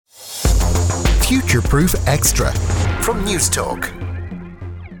Future-Proof Extra from News Talk.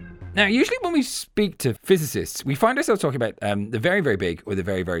 Now, usually when we speak to physicists, we find ourselves talking about the very, very big or the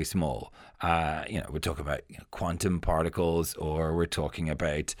very, very small. We're talking about quantum particles, or we're talking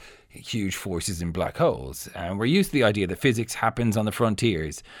about huge forces in black holes. And we're used to the idea that physics happens on the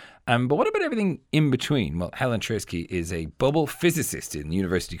frontiers. But what about everything in between? Well, Helen Tresky is a bubble physicist in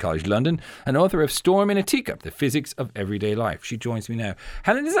University College London and author of Storm in a Teacup, The Physics of Everyday Life. She joins me now.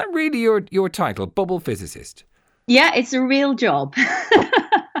 Helen, is that really your title, bubble physicist? Yeah, it's a real job.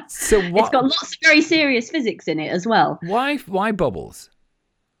 So what? It's got lots of very serious physics in it as well. Why bubbles?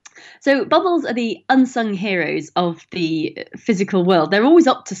 So bubbles are the unsung heroes of the physical world. They're always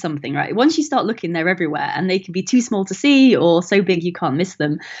up to something, right? Once you start looking, they're everywhere, and they can be too small to see or so big you can't miss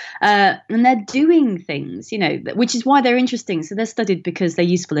them. And they're doing things, which is why they're interesting. So they're studied because they're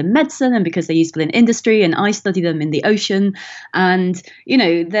useful in medicine and because they're useful in industry. And I study them in the ocean, and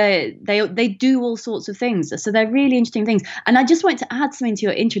they do all sorts of things. So they're really interesting things. And I just want to add something to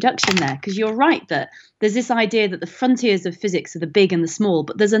your introduction there, because you're right that there's this idea that the frontiers of physics are the big and the small,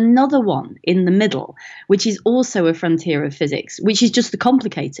 but there's another one in the middle, which is also a frontier of physics, which is just the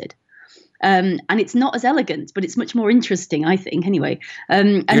complicated. And it's not as elegant, but it's much more interesting, I think, anyway.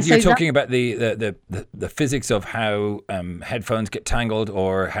 You're talking about the physics of how headphones get tangled,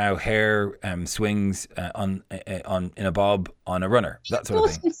 or how hair swings in a bob on a runner, that sort of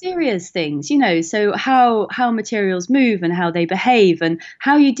thing. Also serious things, so how materials move and how they behave, and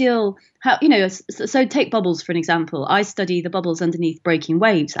how you deal. So take bubbles for an example. I study the bubbles underneath breaking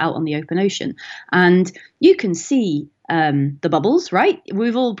waves out on the open ocean, and you can see the bubbles, right?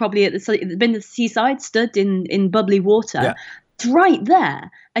 We've all probably been at the seaside, stood in bubbly water. Yeah. It's right there.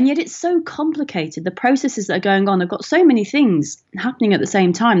 And yet it's so complicated. The processes that are going on have got so many things happening at the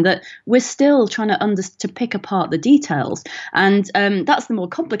same time that we're still trying to pick apart the details. And that's the more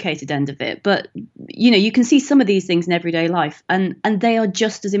complicated end of it. But, you can see some of these things in everyday life, and they are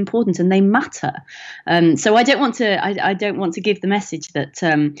just as important, and they matter. So I don't want to give the message that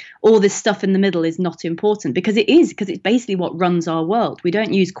all this stuff in the middle is not important, because it is, because it's basically what runs our world. We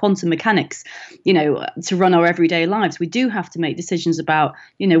don't use quantum mechanics, to run our everyday lives. We do have to make decisions about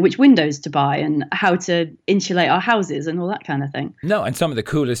which windows to buy and how to insulate our houses and all that kind of thing. No, and some of the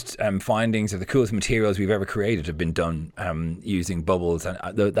coolest findings of the coolest materials we've ever created have been done using bubbles, and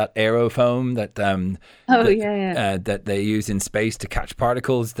that aerofoam that they use in space to catch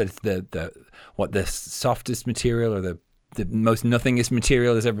particles. That's the softest material, or the most nothingest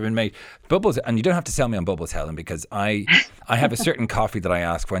material that's ever been made. Bubbles, and you don't have to sell me on bubbles, Helen, because I have a certain coffee that I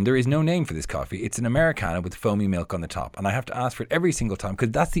ask for, and there is no name for this coffee. It's an Americano with foamy milk on the top, and I have to ask for it every single time,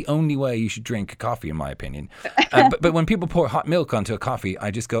 because that's the only way you should drink a coffee, in my opinion. But when people pour hot milk onto a coffee,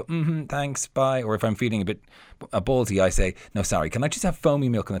 I just go, thanks, bye. Or if I'm feeling a bit ballsy, I say, no, sorry, can I just have foamy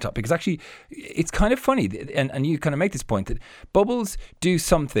milk on the top? Because actually, it's kind of funny, and you kind of make this point that bubbles do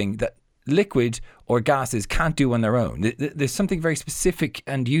something that liquid or gases can't do on their own. There's something very specific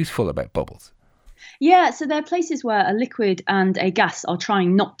and useful about bubbles. Yeah, so there are places where a liquid and a gas are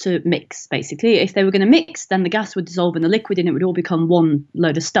trying not to mix, basically. If they were going to mix, then the gas would dissolve in the liquid and it would all become one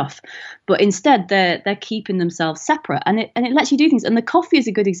load of stuff. But instead, they're keeping themselves separate, and it lets you do things. And the coffee is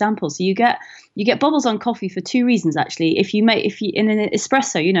a good example. So you get bubbles on coffee for two reasons, actually. If you in an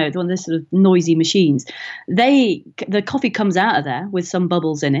espresso, the one of those sort of noisy machines, the coffee comes out of there with some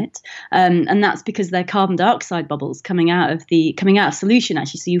bubbles in it, and that's because they're carbon dioxide bubbles coming out of solution,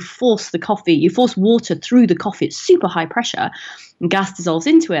 actually. So you force water through the coffee at super high pressure, and gas dissolves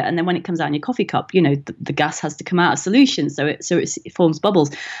into it, and then when it comes out in your coffee cup, the gas has to come out of solution, so it forms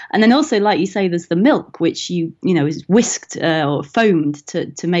bubbles. And then also, like you say, there's the milk, which is whisked or foamed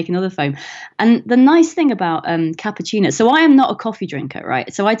to make another foam. And the nice thing about cappuccino, so I am not a coffee drinker,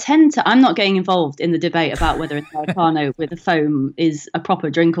 right? So I'm not getting involved in the debate about whether an Americano with a foam is a proper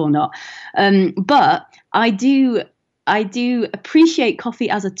drink or not, but I do appreciate coffee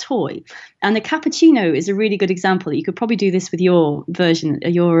as a toy, and the cappuccino is a really good example. You could probably do this with your version,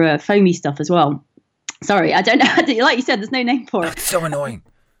 your foamy stuff as well. Sorry, I don't know. Like you said, there's no name for it. It's so annoying.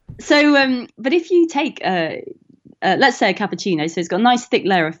 So, but if you take, let's say a cappuccino, so it's got a nice thick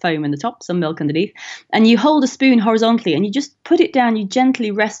layer of foam in the top, some milk underneath, and you hold a spoon horizontally and you just put it down, you gently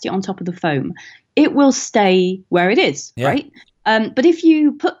rest it on top of the foam, it will stay where it is, right? But if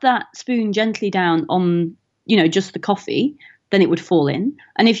you put that spoon gently down on just the coffee, then it would fall in.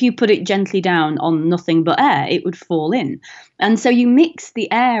 And if you put it gently down on nothing but air, it would fall in. And so you mix the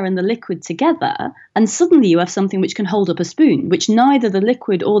air and the liquid together, and suddenly you have something which can hold up a spoon, which neither the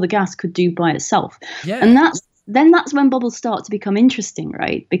liquid or the gas could do by itself. Yeah. And that's when bubbles start to become interesting,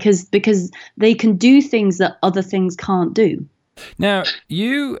 right? Because they can do things that other things can't do. Now,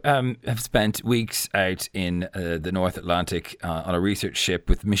 you have spent weeks out in the North Atlantic on a research ship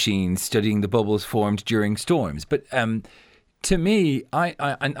with machines studying the bubbles formed during storms. But to me,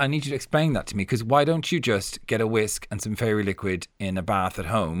 I need you to explain that to me, because why don't you just get a whisk and some fairy liquid in a bath at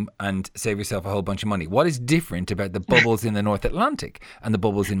home and save yourself a whole bunch of money? What is different about the bubbles in the North Atlantic and the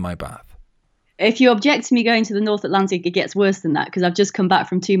bubbles in my bath? If you object to me going to the North Atlantic, it gets worse than that, because I've just come back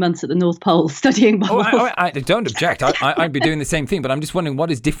from 2 months at the North Pole studying bubbles. I don't object. I'd be doing the same thing, but I'm just wondering what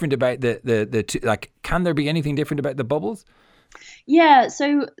is different about the two, like, can there be anything different about the bubbles? Yeah.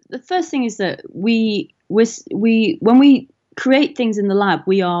 So the first thing is that when we create things in the lab,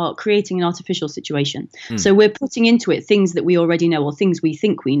 we are creating an artificial situation. So we're putting into it things that we already know or things we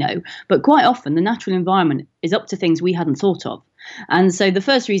think we know. But quite often the natural environment is up to things we hadn't thought of. And so the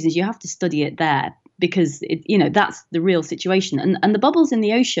first reason is you have to study it there, because that's the real situation. And the bubbles in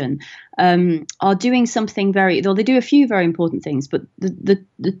the ocean are doing something they do a few very important things, but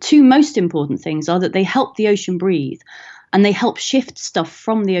the two most important things are that they help the ocean breathe, and they help shift stuff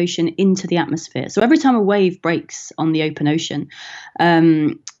from the ocean into the atmosphere. So every time a wave breaks on the open ocean,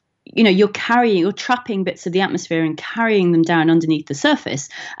 you're trapping bits of the atmosphere and carrying them down underneath the surface,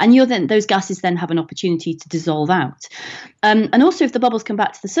 and those gases then have an opportunity to dissolve out. And also, if the bubbles come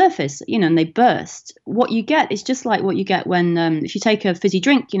back to the surface, and they burst, what you get is just like what you get when if you take a fizzy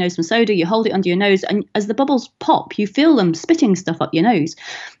drink, some soda, you hold it under your nose, and as the bubbles pop, you feel them spitting stuff up your nose.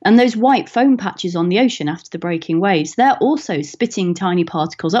 And those white foam patches on the ocean after the breaking waves, they're also spitting tiny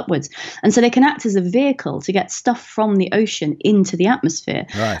particles upwards, and so they can act as a vehicle to get stuff from the ocean into the atmosphere.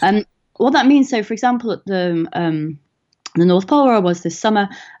 Right. What that means, so for example, at the North Pole, where I was this summer,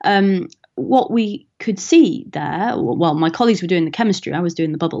 what we could see there, well, my colleagues were doing the chemistry, I was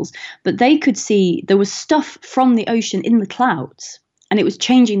doing the bubbles, but they could see there was stuff from the ocean in the clouds, and it was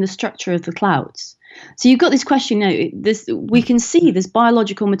changing the structure of the clouds. So you've got this question, we can see this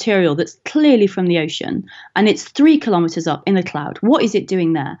biological material that's clearly from the ocean, and it's 3 kilometers up in a cloud. What is it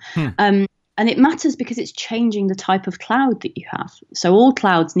doing there? And it matters because it's changing the type of cloud that you have. So all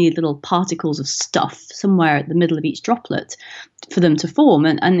clouds need little particles of stuff somewhere at the middle of each droplet for them to form.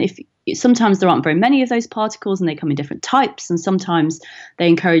 And if sometimes there aren't very many of those particles, and they come in different types, and sometimes they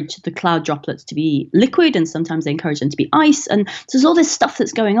encourage the cloud droplets to be liquid, and sometimes they encourage them to be ice, and so there's all this stuff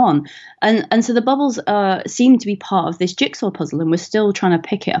that's going on, and so the bubbles seem to be part of this jigsaw puzzle, and we're still trying to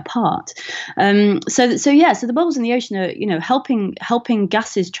pick it apart. So the bubbles in the ocean are helping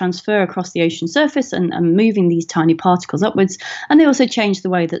gases transfer across the ocean surface and moving these tiny particles upwards, and they also change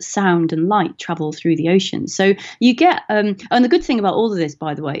the way that sound and light travel through the ocean. So you get and the good thing about all of this,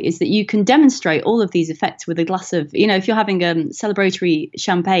 by the way, is that you can demonstrate all of these effects with a glass of, if you're having celebratory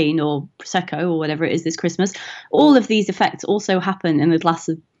champagne or Prosecco or whatever it is this Christmas, all of these effects also happen in a glass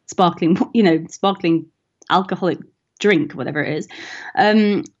of sparkling alcoholic drink, whatever it is.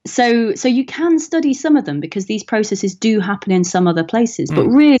 So you can study some of them because these processes do happen in some other places, but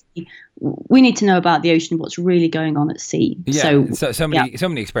really we need to know about the ocean, what's really going on at sea. Yeah. So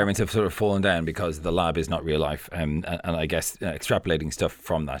many experiments have sort of fallen down because the lab is not real life, and I guess extrapolating stuff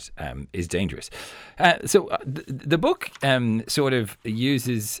from that is dangerous. So the book sort of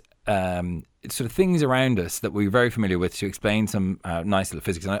uses sort of things around us that we're very familiar with to explain some nice little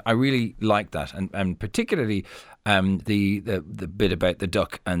physics, and I really like that, and particularly the bit about the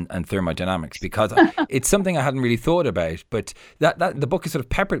duck and thermodynamics, because it's something I hadn't really thought about, but that the book is sort of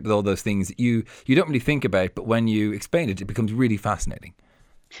peppered with all those things that you don't really think about, but when you explain it, it becomes really fascinating.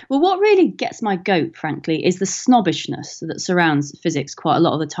 Well, what really gets my goat, frankly, is the snobbishness that surrounds physics quite a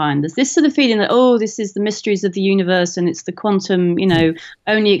lot of the time. There's this sort of feeling that, this is the mysteries of the universe and it's the quantum,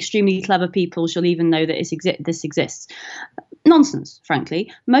 only extremely clever people shall even know that this exists. Nonsense,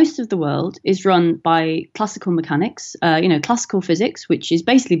 frankly. Most of the world is run by classical mechanics, classical physics, which is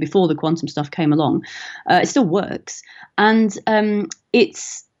basically before the quantum stuff came along. It still works. And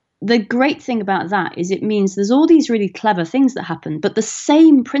the great thing about that is it means there's all these really clever things that happen, but the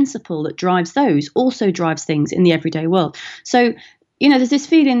same principle that drives those also drives things in the everyday world. So, there's this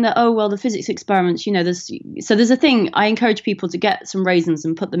feeling that, the physics experiments, there's a thing, I encourage people to get some raisins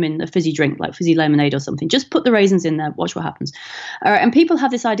and put them in a fizzy drink, like fizzy lemonade or something. Just put the raisins in there, watch what happens. And people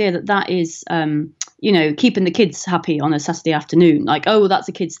have this idea that is, keeping the kids happy on a Saturday afternoon. Like, that's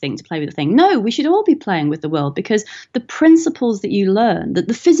a kid's thing to play with the thing. No, we should all be playing with the world, because the principles that you learn, that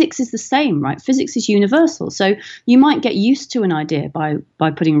the physics is the same, right? Physics is universal. So you might get used to an idea by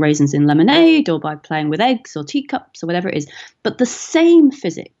putting raisins in lemonade or by playing with eggs or teacups or whatever it is. But the same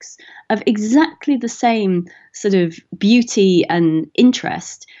physics of exactly the same sort of beauty and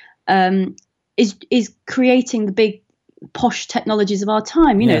interest is creating the big posh technologies of our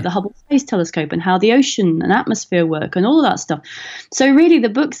time, you know, the Hubble Space Telescope and how the ocean and atmosphere work and all of that stuff. So really the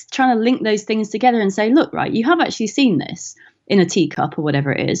book's trying to link those things together and say, look, right, you have actually seen this in a teacup or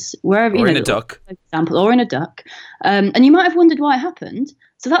whatever it is, wherever, or in a duck, for example, or in a duck. And you might have wondered why it happened.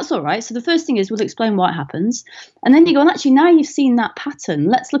 So that's all right. So the first thing is we'll explain why it happens. And then you go, and actually now you've seen that pattern,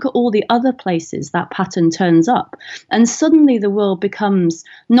 let's look at all the other places that pattern turns up. And suddenly the world becomes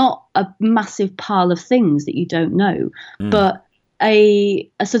not a massive pile of things that you don't know, but a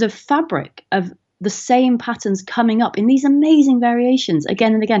sort of fabric of the same patterns coming up in these amazing variations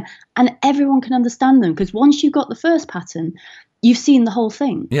again and again. And everyone can understand them because once you've got the first pattern, you've seen the whole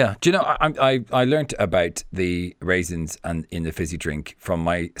thing. Yeah. Do you know, I learned about the raisins and in the fizzy drink from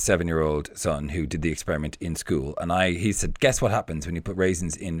my 7-year-old son who did the experiment in school. And he said, guess what happens when you put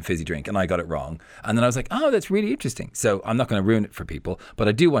raisins in fizzy drink? And I got it wrong. And then I was like, oh, that's really interesting. So I'm not going to ruin it for people, but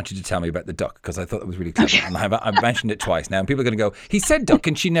I do want you to tell me about the duck because I thought it was really clever. And I've mentioned it twice now. And people are going to go, he said duck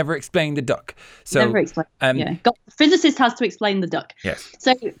and she never explained the duck. So never explained. Physicist has to explain the duck. Yes.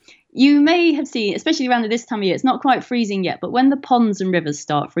 So you may have seen, especially around this time of year, it's not quite freezing yet, but when the ponds and rivers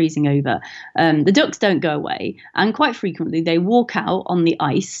start freezing over, the ducks don't go away. And quite frequently they walk out on the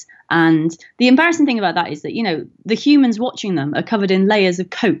ice. And the embarrassing thing about that is that, you know, the humans watching them are covered in layers of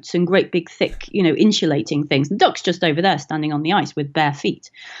coats and great big thick, you know, insulating things. The duck's just over there standing on the ice with bare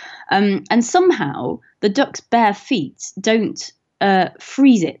feet. And somehow the duck's bare feet don't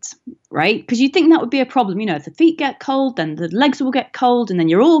freeze it, right? Because you'd think that would be a problem. You know, if the feet get cold, then the legs will get cold, and then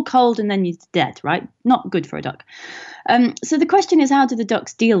you're all cold, and then you're dead, right? Not good for a duck. So the question is, how do the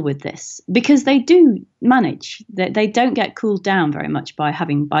ducks deal with this? Because they do manage. They don't get cooled down very much by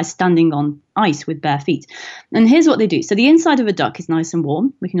standing on ice with bare feet. And here's what they do. So the inside of a duck is nice and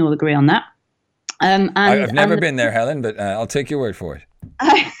warm. We can all agree on that. I've never been there, Helen, but I'll take your word for it.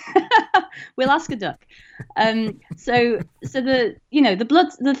 We'll ask a duck. So the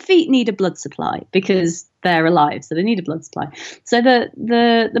feet need a blood supply because they're alive, so they need a blood supply. So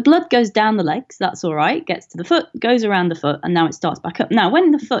the blood goes down the legs, that's all right, gets to the foot, goes around the foot, and now it starts back up. Now,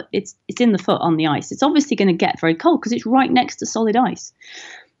 when the foot it's in the foot on the ice, it's obviously going to get very cold because it's right next to solid ice.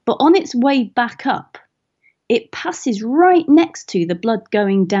 But on its way back up, it passes right next to the blood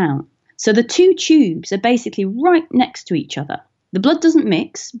going down. So the two tubes are basically right next to each other. The blood doesn't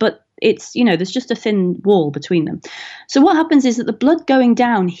mix, but it's, you know, there's just a thin wall between them. So what happens is that the blood going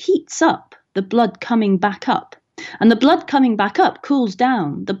down heats up the blood coming back up. And the blood coming back up cools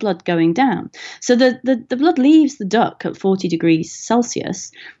down the blood going down. So the blood leaves the duck at 40 degrees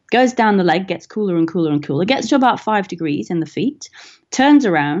Celsius, goes down the leg, gets cooler and cooler and cooler, gets to about 5 degrees in the feet, turns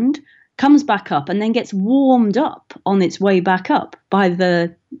around, comes back up, and then gets warmed up on its way back up by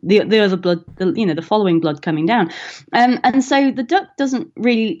the other blood, the following blood coming down. And so the duck doesn't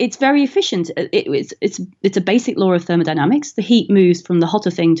really, it's very efficient. It's a basic law of thermodynamics. The heat moves from the hotter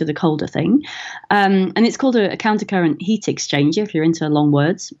thing to the colder thing. And it's called a countercurrent heat exchanger, if you're into long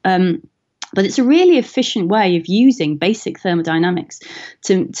words. But it's a really efficient way of using basic thermodynamics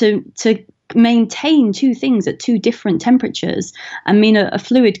to maintain two things at two different temperatures and mean a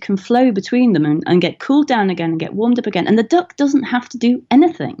fluid can flow between them and get cooled down again and get warmed up again. And the duck doesn't have to do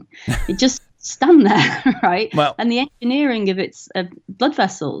anything. It just stand there, right? Well, and the engineering of its blood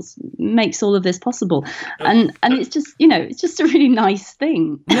vessels makes all of this possible. And it's just, you know, it's just a really nice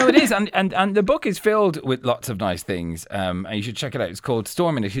thing. No, it is. And the book is filled with lots of nice things. And you should check it out. It's called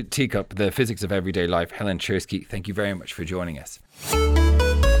Storm in a Teacup, The Physics of Everyday Life. Helen Czerski, thank you very much for joining us.